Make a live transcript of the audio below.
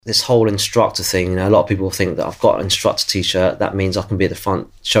this whole instructor thing, a lot of people think that I've got an instructor t-shirt, that means I can be at the front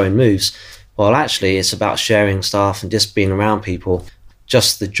showing moves. Well, actually, it's about sharing stuff and just being around people.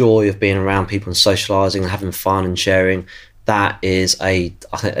 Just the joy of being around people and socialising and having fun and sharing, that is I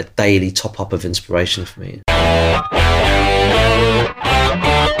think, a daily top-up of inspiration for me.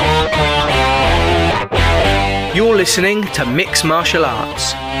 You're listening to Mixed Martial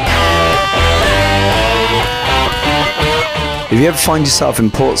Arts. If you ever find yourself in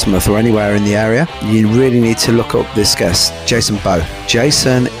Portsmouth or anywhere in the area, you really need to look up this guest, Jason Bowe.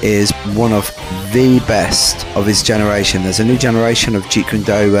 Jason is one of the best of his generation. There's a new generation of Jeet Kune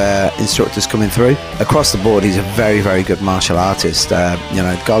Do instructors coming through. Across the board, he's a very, very good martial artist. The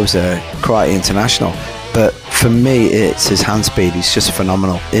guy was a karate international. But for me, it's his hand speed. He's just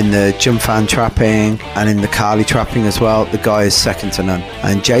phenomenal. In the jump fan trapping and in the Kali trapping as well, the guy is second to none.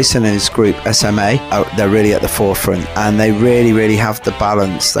 And Jason and his group, SMA, they're really at the forefront. And they really, really have the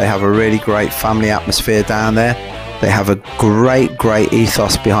balance. They have a really great family atmosphere down there. They have a great, great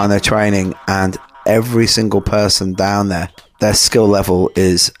ethos behind their training. And every single person down there, their skill level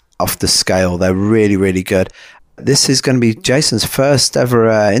is off the scale. They're really, really good. This is going to be Jason's first ever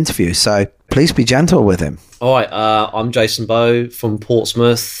interview, so please be gentle with him. All right, I'm Jason Bowe from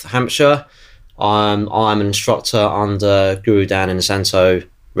Portsmouth, Hampshire. I'm an instructor under Guru Dan Inosanto,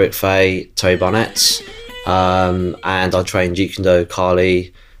 Rick Fay, Terry Barnett, and I train Jeet Kune Do,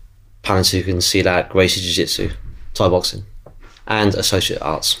 Kali, Panantukan, Silat, Gracie Jiu-Jitsu, Thai boxing, and associate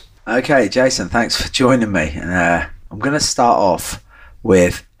arts. Okay, Jason, thanks for joining me. I'm going to start off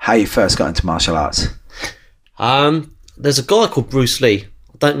with how you first got into martial arts. There's a guy called Bruce Lee.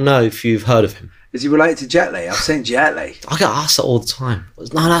 I don't know if you've heard of him. Is he related to Jet Li? I've seen Jet Li. I get asked that all the time.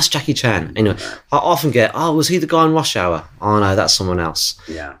 No, that's Jackie Chan. Anyway, I often get, was he the guy in Rush Hour? Oh no, that's someone else.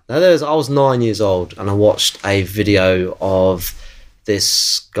 Yeah. Now, I was 9 years old and I watched a video of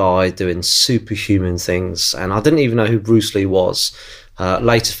this guy doing superhuman things, and I didn't even know who Bruce Lee was.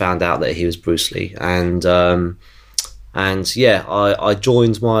 Later found out that he was Bruce Lee, and yeah, I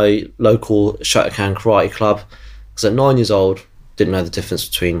joined my local Shotokan karate club because at 9 years old, didn't know the difference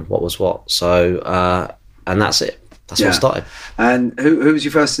between what was what. So, and that's it. That's what I started. And who was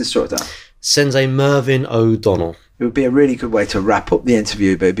your first instructor? Sensei Mervyn O'Donnell. It would be a really good way to wrap up the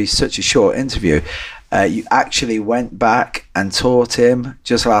interview, but it'd be such a short interview. You actually went back and taught him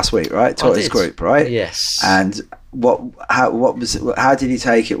just last week, right? Taught his group, right? Yes. And how did he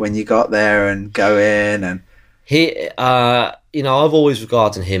take it when you got there and go in and? He, I've always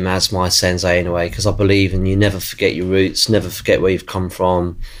regarded him as my sensei in a way, because I believe in you never forget your roots, never forget where you've come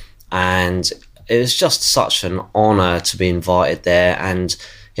from. And it was just such an honour to be invited there. And,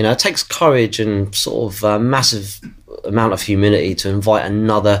 it takes courage and sort of a massive amount of humility to invite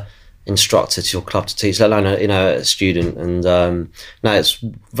another instructor to your club to teach, let alone a student. And it's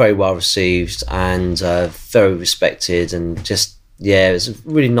very well received and very respected, and just it was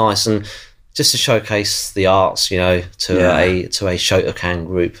really nice, and just to showcase the arts, to a Shotokan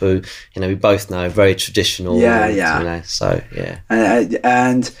group who, we both know, very traditional. And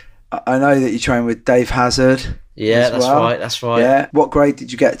I know that you train with Dave Hazard. Yeah, that's right. Yeah. What grade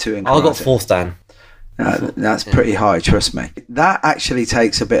did you get to in karate? I got 4th Dan. That's pretty high, trust me. That actually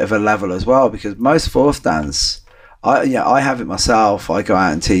takes a bit of a level as well, because most 4th dans, I have it myself. I go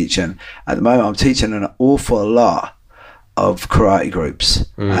out and teach, and at the moment I'm teaching an awful lot of karate groups,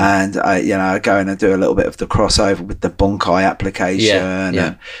 and I go in and do a little bit of the crossover with the bunkai application.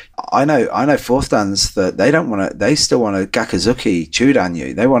 And I know 4th dans that they still want to Gakuzuki Chudan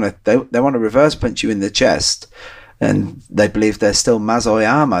you. They want to reverse punch you in the chest, and they believe they're still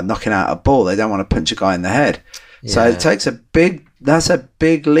Mazoyama knocking out a ball. They don't want to punch a guy in the head. So it takes that's a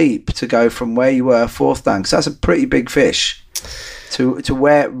big leap to go from where you were 4th dan, because that's a pretty big fish, to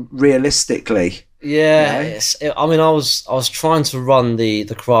where realistically. Yeah, I was trying to run the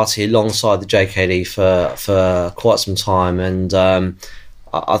karate alongside the JKD for quite some time, and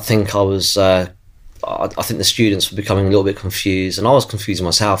I think I think the students were becoming a little bit confused, and I was confusing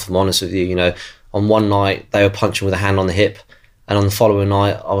myself, if I'm honest with you. On one night they were punching with a hand on the hip, and on the following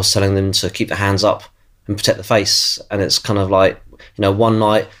night I was telling them to keep the hands up and protect the face, and it's kind of like, one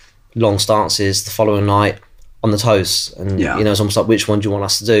night long stances, the following night on the toes, and it's almost like, which one do you want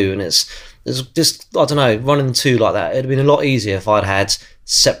us to do? And it's just, I don't know, running two like that, it'd have been a lot easier if I'd had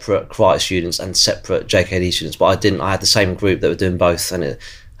separate karate students and separate JKD students, but I didn't. I had the same group that were doing both, and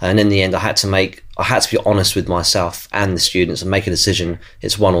in the end I had to be honest with myself and the students and make a decision.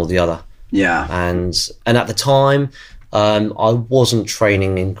 It's one or the other. And at the time I wasn't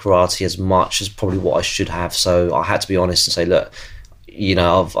training in karate as much as probably what I should have, so I had to be honest and say, look,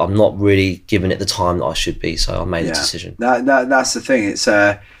 I'm not really giving it the time that I should be, so I made a decision. That's the thing.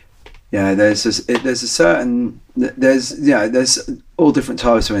 Yeah, there's all different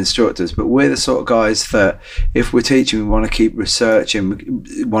types of instructors, but we're the sort of guys that if we're teaching, we want to keep researching,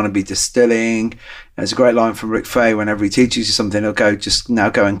 we want to be distilling. There's a great line from Rick Fay: whenever he teaches you something, he'll go, just now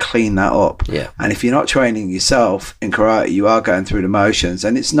go and clean that up. Yeah. And if you're not training yourself in karate, you are going through the motions,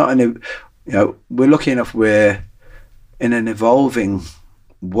 and it's not we're lucky enough we're in an evolving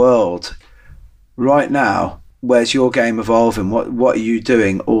world right now. Where's your game evolving? What are you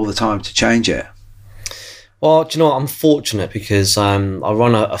doing all the time to change it? Well, do you know what? I'm fortunate because I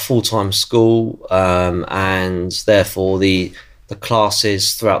run a full-time school, and therefore the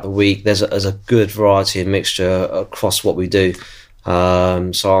classes throughout the week, there's a good variety and mixture across what we do.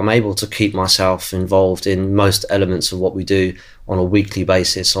 So I'm able to keep myself involved in most elements of what we do on a weekly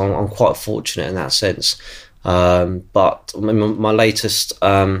basis. So I'm quite fortunate in that sense. But my latest,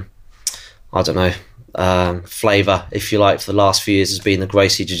 flavour, if you like, for the last few years has been the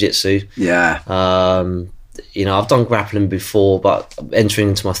Gracie Jiu-Jitsu. Yeah. I've done grappling before, but I'm entering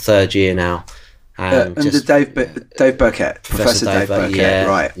into my third year now. And Dave Burkett, Professor Dave Burkett, yeah,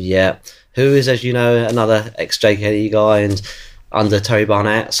 right? Yeah, who is, as you know, another ex-JKD guy and under Terry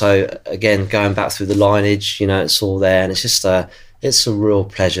Barnett. So again, going back through the lineage, it's all there, and it's just it's a real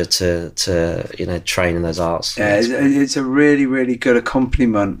pleasure to train in those arts. Yeah, it's a really, really good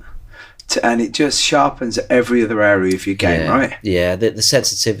accompaniment. And it just sharpens every other area of your game, right? Yeah, the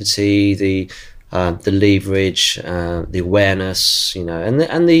sensitivity, the leverage, the awareness, and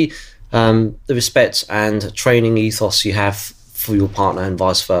the respect and training ethos you have for your partner, and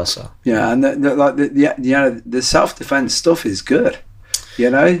vice versa. Yeah, and the self-defense stuff is good.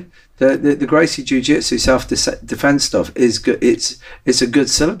 The Gracie Jiu-Jitsu self-defense stuff is good. It's a good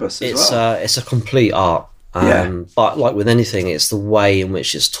syllabus as well. It's a complete art. But like with anything, it's the way in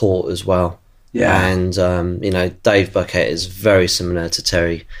which it's taught as well. Yeah. And Dave Burkett is very similar to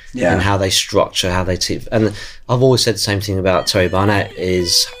Terry in how they structure, how they teach. And I've always said the same thing about Terry Barnett,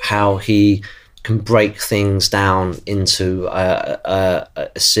 is how he can break things down into a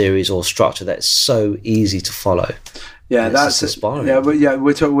series or structure that's so easy to follow. Yeah, that's inspiring.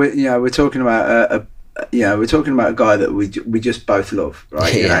 We're talking about we're talking about a guy that we just both love,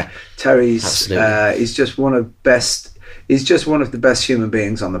 right? Yeah. Terry's he's just one of the best human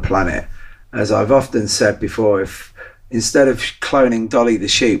beings on the planet. As I've often said before, if instead of cloning Dolly the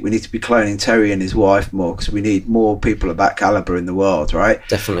sheep, we need to be cloning Terry and his wife more, because we need more people of that caliber in the world, right?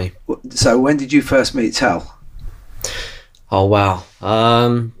 Definitely. So when did you first meet Tel? Oh wow,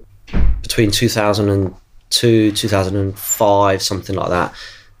 between 2002, 2005, something like that.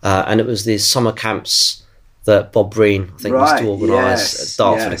 And it was the summer camps that Bob Breen, I think, used to organise at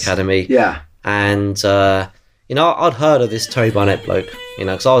Dartford Academy. Yeah. And, I'd heard of this Terry Barnett bloke,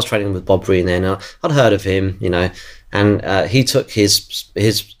 because I was training with Bob Breen then. I'd heard of him, and he took his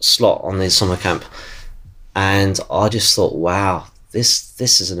slot on this summer camp. And I just thought, wow, this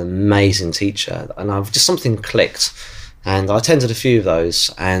is an amazing teacher. And something clicked. And I attended a few of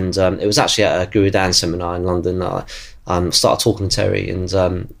those. And it was actually at a Guru Dan seminar in London. Started talking to Terry, and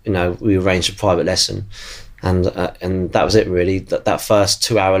we arranged a private lesson, and that was it really. That first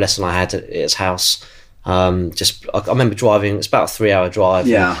 2-hour lesson I had at his house, I remember driving. It's about a 3-hour drive.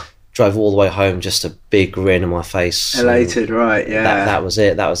 Yeah, drove all the way home, just a big grin on my face. Elated, right? Yeah, that was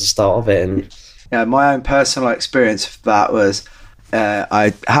it. That was the start of it. And yeah, my own personal experience of that was,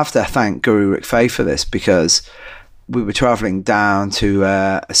 I have to thank Guru Rick Fay for this, because we were travelling down to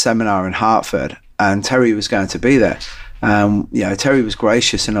a seminar in Hartford, and Terry was going to be there. Terry was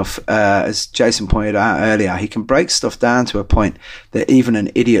gracious enough, as Jason pointed out earlier, he can break stuff down to a point that even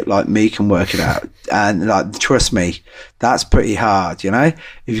an idiot like me can work it out. And trust me, that's pretty hard, If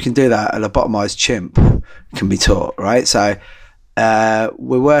you can do that, a lobotomized chimp can be taught, right? So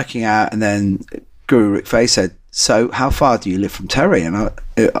we're working out, and then Guru Rick Fay said, so how far do you live from Terry? And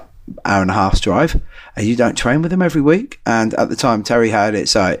hour and a half's drive. And you don't train with him every week? And at the time, Terry had it,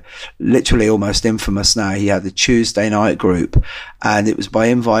 so literally almost infamous now. He had the Tuesday night group, and it was by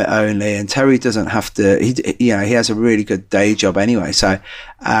invite only. And Terry doesn't have to, he has a really good day job anyway. So,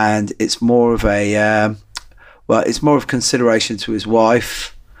 and it's more of it's more of consideration to his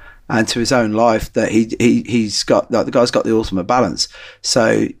wife and to his own life, that he's got, the guy's got the ultimate balance.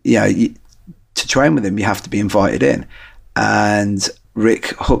 So, to train with him, you have to be invited in. And Rick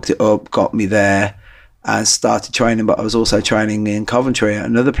hooked it up, got me there, and started training. But I was also training in Coventry at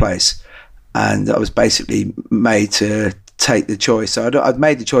another place, and I was basically made to take the choice. So I'd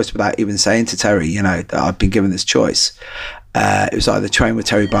made the choice without even saying to Terry, that I'd been given this choice. It was either train with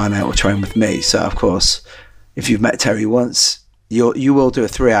Terry Barnett or train with me. So of course, if you've met Terry once, you will do a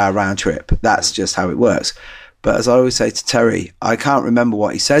 3-hour round trip. That's just how it works. But as I always say to Terry, I can't remember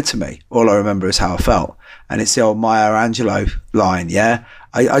what he said to me. All I remember is how I felt. And it's the old Maya Angelou line, yeah?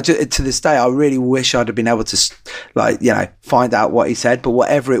 I just, to this day, I really wish I'd have been able to, find out what he said. But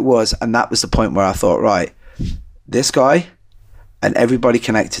whatever it was, and that was the point where I thought, right, this guy and everybody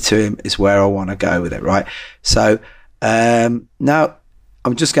connected to him is where I want to go with it, right? So now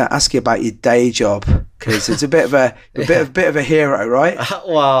I'm just going to ask you about your day job, because it's a bit of a hero, right?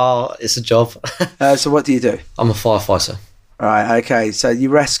 Well, it's a job. So what do you do? I'm a firefighter. Right, okay. So you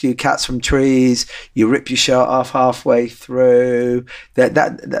rescue cats from trees. You rip your shirt off halfway through.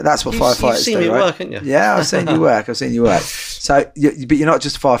 That's what firefighters do, right? You've seen me work, haven't you? Yeah, I've seen you work. So, but you're not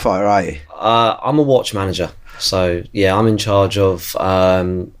just a firefighter, are you? I'm a watch manager. So yeah, I'm in charge of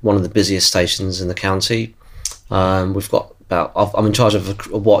one of the busiest stations in the county. We've got I'm in charge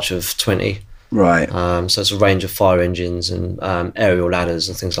of a watch of 20. Right. So it's a range of fire engines and aerial ladders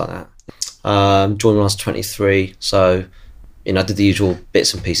and things like that. Joined when I was 23. So, I did the usual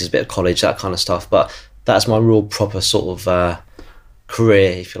bits and pieces, bit of college, that kind of stuff. But that's my real proper sort of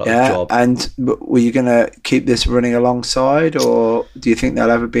career, if you like, job. And were you going to keep this running alongside, or do you think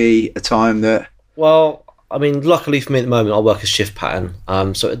there'll ever be a time that... Well, I mean, luckily for me at the moment, I work a shift pattern.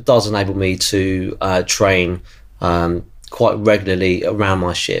 So it does enable me to train quite regularly around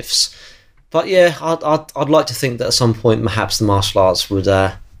my shifts. But yeah, I'd like to think that at some point, perhaps the martial arts would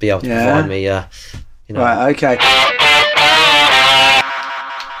be able to provide me, Right, okay.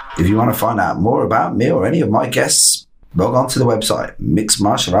 If you want to find out more about me or any of my guests, log on to the website,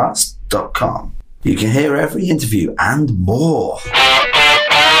 mixedmartialarts.com. You can hear every interview and more.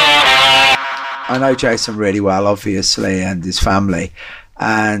 I know Jason really well, obviously, and his family.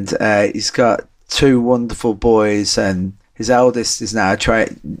 And he's got 2 wonderful boys, and his eldest is now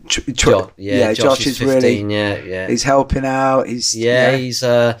Josh is 15, really, he's helping out.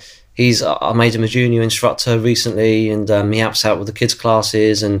 I made him a junior instructor recently, and he helps out with the kids'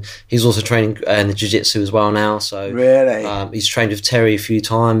 classes, and he's also training in the jiu-jitsu as well now. So really, he's trained with Terry a few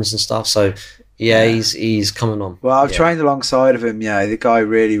times and stuff. So he's coming on. Well, I've trained alongside of him. The guy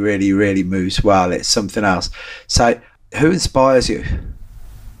really, really, really moves well. It's something else. So, who inspires you?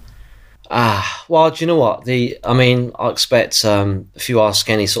 Well, do you know what? I expect if you ask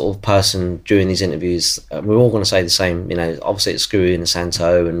any sort of person during these interviews, we're all going to say the same. Obviously it's Guru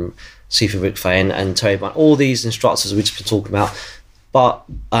Inosanto and Sifu Rick Fay and Terry Bryant, all these instructors we've just been talking about. But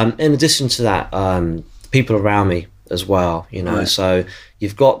in addition to that, people around me as well, Right. So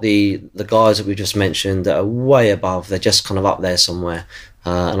you've got the guys that we just mentioned that are way above. They're just kind of up there somewhere.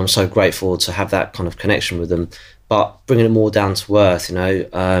 And I'm so grateful to have that kind of connection with them. But bringing it more down to earth,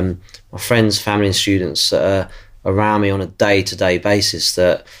 my friends, family and students that are around me on a day-to-day basis,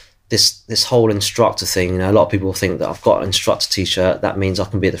 that this whole instructor thing, a lot of people think that I've got an instructor t-shirt, that means I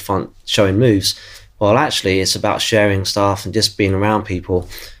can be at the front showing moves. Well, actually, it's about sharing stuff and just being around people.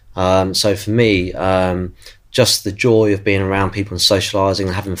 So for me, just the joy of being around people and socialising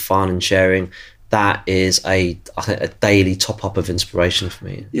and having fun and sharing, that is I think a daily top up of inspiration for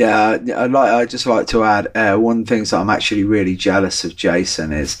me. Yeah, I'd just like to add one of the things that I'm actually really jealous of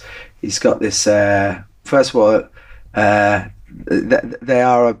Jason is he's got this. First of all, they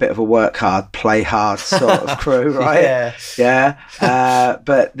are a bit of a work hard, play hard sort of crew, right?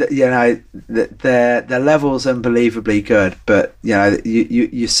 But their level's unbelievably good. But you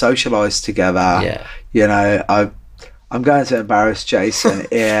socialise together. I'm going to embarrass Jason.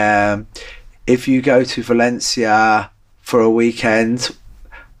 If you go to Valencia for a weekend,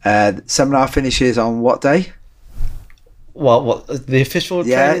 seminar finishes on what day? What the official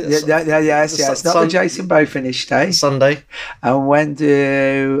training? Yes. Not the Jason Bow finish day. Sunday. And when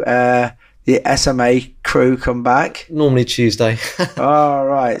do the SMA crew come back? Normally Tuesday. All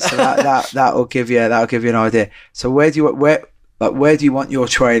right. So that'll give you an idea. So where do you want your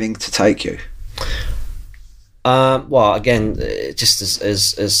training to take you? Well, again, just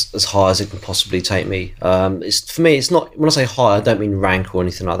as high as it can possibly take me. For me, it's not, when I say high, I don't mean rank or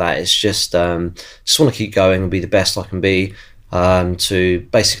anything like that. It's just want to keep going and be the best I can be, to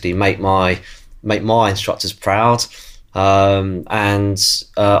basically make my instructors proud. And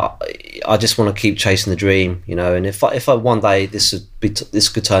I just want to keep chasing the dream, and if I one day this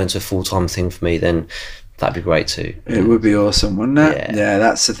could turn into a full-time thing for me, then that'd be great too. It would be awesome, wouldn't it? Yeah,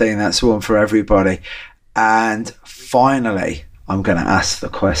 that's the thing. That's the one for everybody. And finally, I'm going to ask the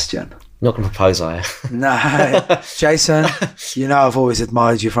question. Not going to propose, are you? No. Jason, I've always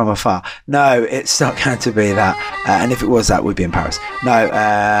admired you from afar. No, it's not going to be that. And if it was that, we'd be in Paris.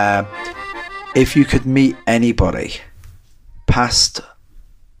 No. If you could meet anybody, past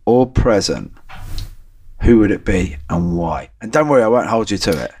or present, who would it be and why? And don't worry, I won't hold you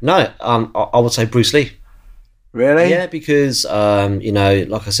to it. No, I would say Bruce Lee. Really? Yeah, because like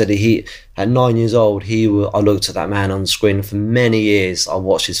I said, he at 9 years old, I looked at that man on screen for many years. I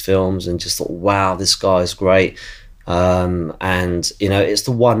watched his films and just thought, wow, this guy's great. And it's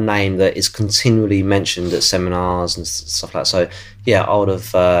the one name that is continually mentioned at seminars and stuff like that. So yeah, I would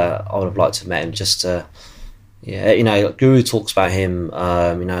have liked to have met him just to. Yeah, Guru talks about him.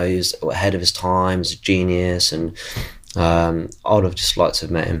 He was ahead of his time, he's a genius, and I would have just liked to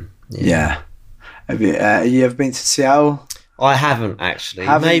have met him. Yeah. Have you ever been to Seattle? I haven't actually.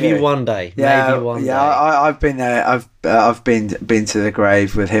 Maybe you? one day. Yeah, maybe one day. I've been there. I've been to the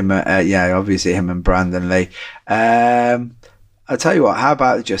grave with him. Obviously him and Brandon Lee. I'll tell you what. How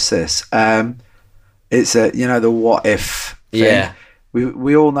about just this? It's the what if thing. Yeah.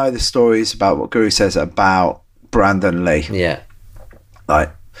 We all know the stories about what Guru says about Brandon Lee. Yeah.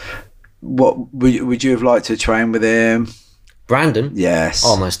 Like, what would you have liked to train with him? Brandon? Yes.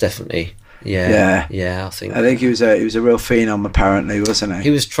 Oh, most definitely. Yeah. I think he was a real phenom, apparently, wasn't he?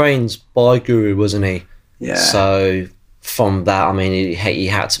 He was trained by Guru, wasn't he? Yeah. So from that, I mean, he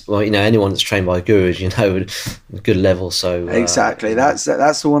had to. Well, anyone that's trained by gurus, at good level. So exactly, that's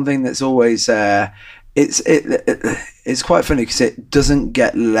the one thing that's always. It's quite funny because it doesn't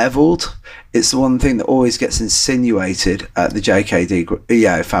get leveled. It's the one thing that always gets insinuated at the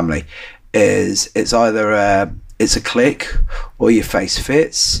JKD family is it's either it's a clique or your face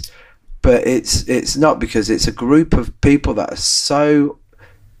fits. But it's not, because it's a group of people that are so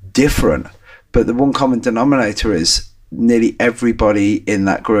different. But the one common denominator is nearly everybody in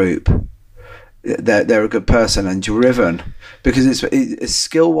that group. They're a good person and driven, because it's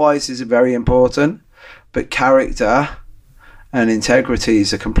skill wise is very important, but character and integrity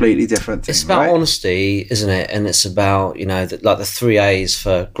is a completely different thing. It's about honesty, isn't it? And it's about the 3 A's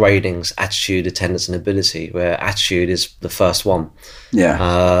for gradings: attitude, attendance, and ability. Where attitude is the first one. Yeah.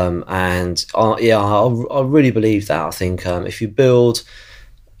 I really believe that. I think if you build,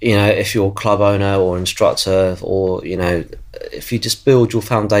 if you're a club owner or instructor, or if you just build your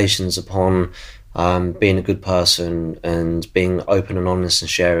foundations upon being a good person and being open and honest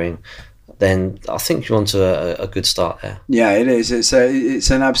and sharing, then I think you're onto a good start there. Yeah, it is.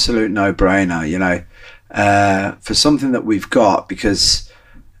 It's an absolute no-brainer, for something that we've got, because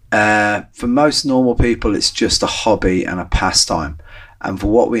for most normal people, it's just a hobby and a pastime. And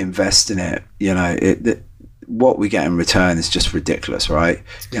for what we invest in it, what we get in return is just ridiculous, right?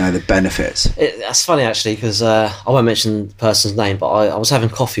 The benefits. That's funny, actually, because I won't mention the person's name, but I was having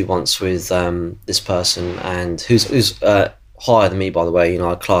coffee once with this person, and who's higher than me, by the way.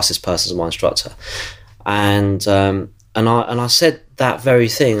 I class this person as my instructor, and I said that very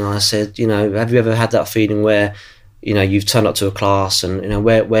thing. And I said, have you ever had that feeling where, you've turned up to a class and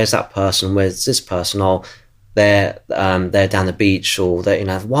where's that person? Where's this person? Oh, they're down the beach, or they,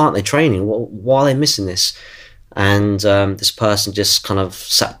 why aren't they training? Why are they missing this? And this person just kind of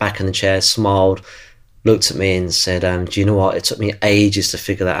sat back in the chair, smiled, looked at me, and said, "Do you know what? It took me ages to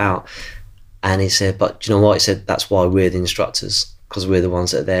figure that out." And he said, "But do you know what?" He said, "That's why we're the instructors, because we're the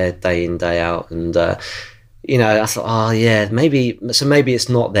ones that are there day in, day out." And I thought, oh yeah, maybe it's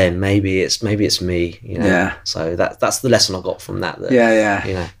not them, maybe it's me. Yeah. So that's the lesson I got from that.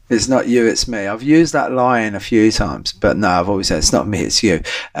 Yeah. It's not you, it's me. I've used that line a few times, but no, I've always said it's not me, it's you.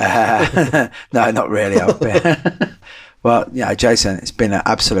 No, not really. Well, Jason, it's been an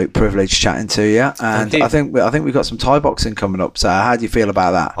absolute privilege chatting to you, and I think we've got some Thai boxing coming up. So, how do you feel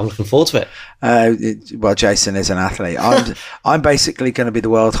about that? I'm looking forward to it. Well, Jason is an athlete. I'm basically going to be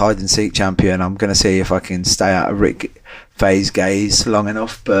the world hide and seek champion. I'm going to see if I can stay out of Rick Faye's gaze long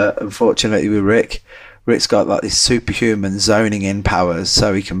enough. But unfortunately, with Rick's got like this superhuman zoning in powers,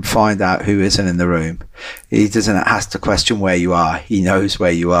 so he can find out who isn't in the room. He doesn't have to question where you are. He knows where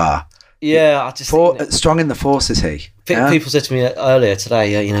you are. Yeah, I just strong in the force is he. People said to me earlier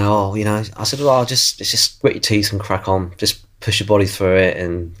today, I said, well, it's just grit your teeth and crack on, just push your body through it,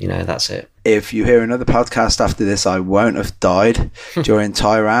 and that's it. If you hear another podcast after this, I won't have died during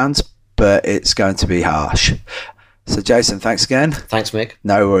Thai rounds, but it's going to be harsh. So, Jason, thanks again. Thanks, Mick.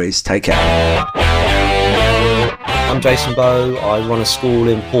 No worries. Take care. I'm Jason Bow. I run a school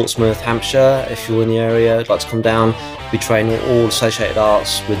in Portsmouth, Hampshire. If you're in the area, I'd like to come down. We train all associated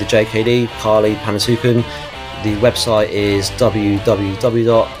arts with the JKD, Kali, Panatukan. The website is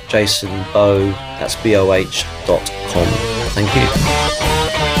www.jasonboh.com. Thank you.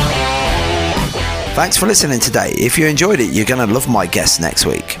 Thanks for listening today. If you enjoyed it, you're going to love my guest next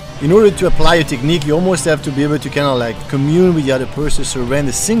week. In order to apply a technique, you almost have to be able to kind of like commune with the other person,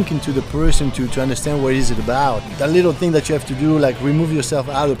 surrender, sink into the person to understand what is it about. That little thing that you have to do, like remove yourself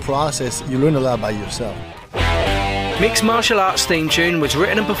out of the process, you learn a lot by yourself. Mixed Martial Arts theme tune was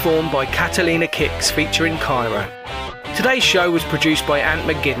written and performed by Catalina Kicks featuring Cairo. Today's show was produced by Ant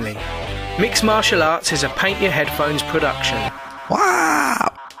McGinley. Mixed Martial Arts is a Paint Your Headphones production. Wow!